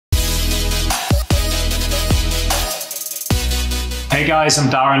Hey guys, I'm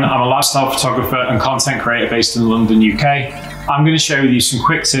Darren. I'm a lifestyle photographer and content creator based in London, UK. I'm going to share with you some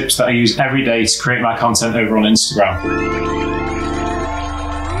quick tips that I use every day to create my content over on Instagram.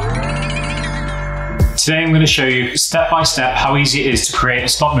 Today I'm going to show you step by step how easy it is to create a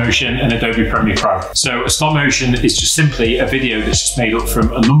stop motion in Adobe Premiere Pro. So a stop motion is just simply a video that's just made up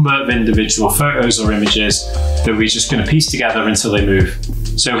from a number of individual photos or images that we're just going to piece together until they move.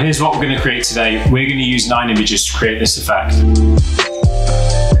 So here's what we're going to create today. We're going to use 9 images to create this effect.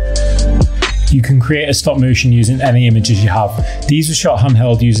 You can create a stop motion using any images you have. These were shot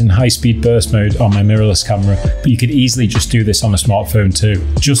handheld using high-speed burst mode on my mirrorless camera, but you could easily just do this on a smartphone too.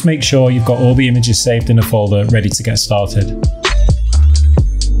 Just make sure you've got all the images saved in a folder ready to get started.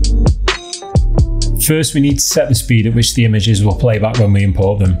 First, we need to set the speed at which the images will play back when we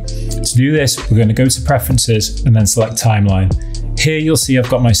import them. To do this, we're going to go to Preferences and then select Timeline. Here you'll see I've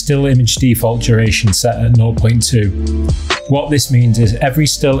got my still image default duration set at 0.2. What this means is every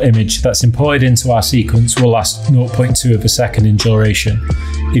still image that's imported into our sequence will last 0.2 of a second in duration.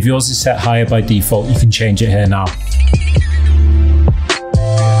 If yours is set higher by default, you can change it here now.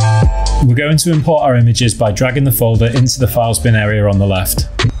 We're going to import our images by dragging the folder into the Files bin area on the left.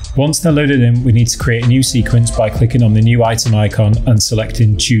 Once they're loaded in, we need to create a new sequence by clicking on the new item icon and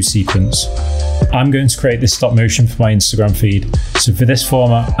selecting Choose Sequence. I'm going to create this stop motion for my Instagram feed. So for this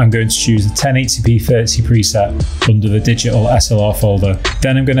format, I'm going to choose the 1080p 30 preset under the Digital SLR folder.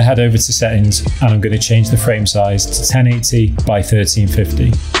 Then I'm going to head over to Settings and I'm going to change the frame size to 1080 by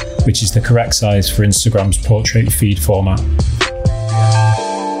 1350, which is the correct size for Instagram's portrait feed format.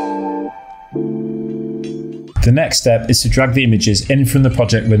 The next step is to drag the images in from the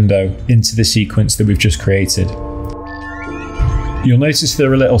project window into the sequence that we've just created. You'll notice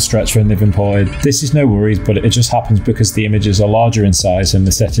they're a little stretched when they've imported. This is no worries, but it just happens because the images are larger in size than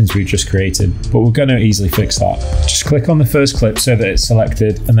the settings we've just created, but we're going to easily fix that. Just click on the first clip so that it's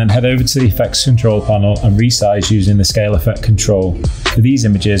selected and then head over to the Effects Control panel and resize using the Scale Effect control. For these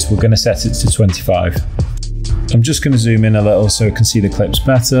images, we're going to set it to 25. I'm just going to zoom in a little so we can see the clips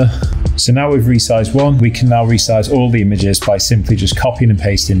better. So now we've resized one, we can now resize all the images by simply just copying and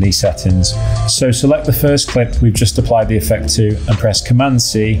pasting these settings. So select the first clip we've just applied the effect to and press Command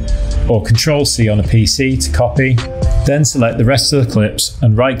C or Control C on a PC to copy. Then select the rest of the clips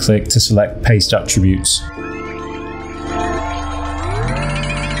and right click to select Paste Attributes.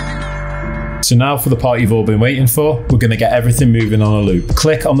 So now for the part you've all been waiting for, we're going to get everything moving on a loop.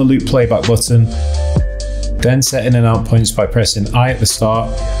 Click on the loop playback button, then set in and out points by pressing I at the start,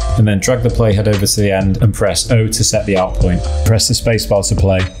 and then drag the playhead over to the end and press O to set the out point. Press the spacebar to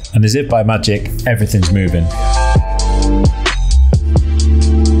play, and as if by magic, everything's moving.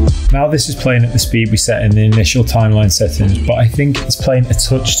 Now this is playing at the speed we set in the initial timeline settings, but I think it's playing a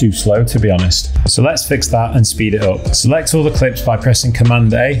touch too slow to be honest. So let's fix that and speed it up. Select all the clips by pressing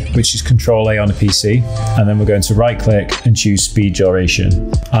Command A, which is Control A on a PC, and then we're going to right click and choose Speed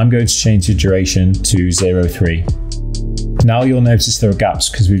Duration. I'm going to change the duration to 0.3. Now you'll notice there are gaps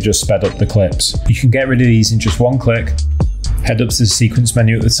because we've just sped up the clips. You can get rid of these in just one click. Head up to the sequence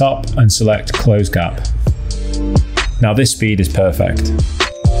menu at the top and select Close Gap. Now this speed is perfect.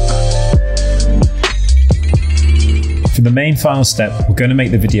 For the main final step, we're going to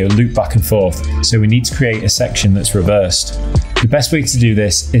make the video loop back and forth, so we need to create a section that's reversed. The best way to do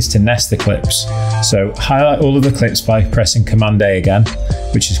this is to nest the clips. So highlight all of the clips by pressing Command A again,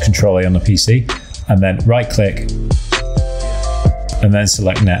 which is Control A on the PC, and then right click, and then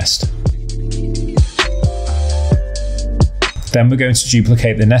select Nest. Then we're going to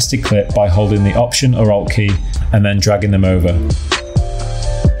duplicate the nested clip by holding the Option or Alt key and then dragging them over.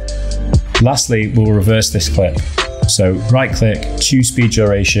 Lastly, we'll reverse this clip. So right click, choose Speed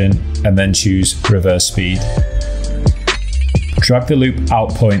Duration, and then choose Reverse Speed. Drag the loop out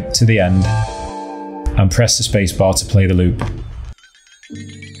point to the end and press the spacebar to play the loop.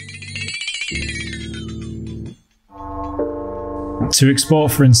 To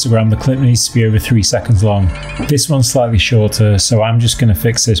export for Instagram, the clip needs to be over 3 seconds long. This one's slightly shorter, so I'm just going to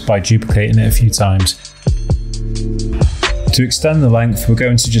fix this by duplicating it a few times. To extend the length, we're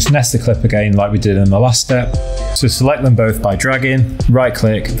going to just nest the clip again like we did in the last step. So select them both by dragging, right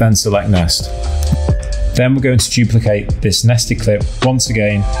click, then select Nest. Then we're going to duplicate this nested clip once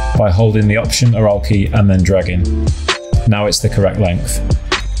again by holding the Option or Alt key and then dragging. Now it's the correct length.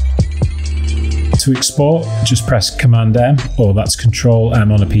 To export, just press Command M, or that's Control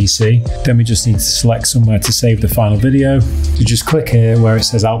M on a PC. Then we just need to select somewhere to save the final video. So just click here where it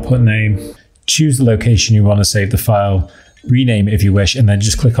says Output Name, choose the location you want to save the file, rename it if you wish, and then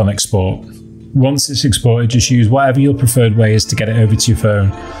just click on Export. Once it's exported, just use whatever your preferred way is to get it over to your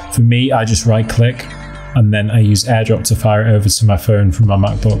phone. For me, I just right click and then I use AirDrop to fire it over to my phone from my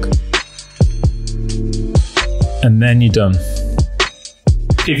MacBook. And then you're done.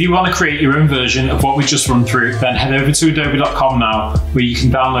 If you want to create your own version of what we just run through, then head over to adobe.com now, where you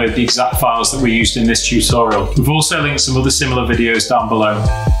can download the exact files that we used in this tutorial. We've also linked some other similar videos down below,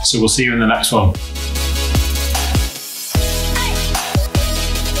 so we'll see you in the next one.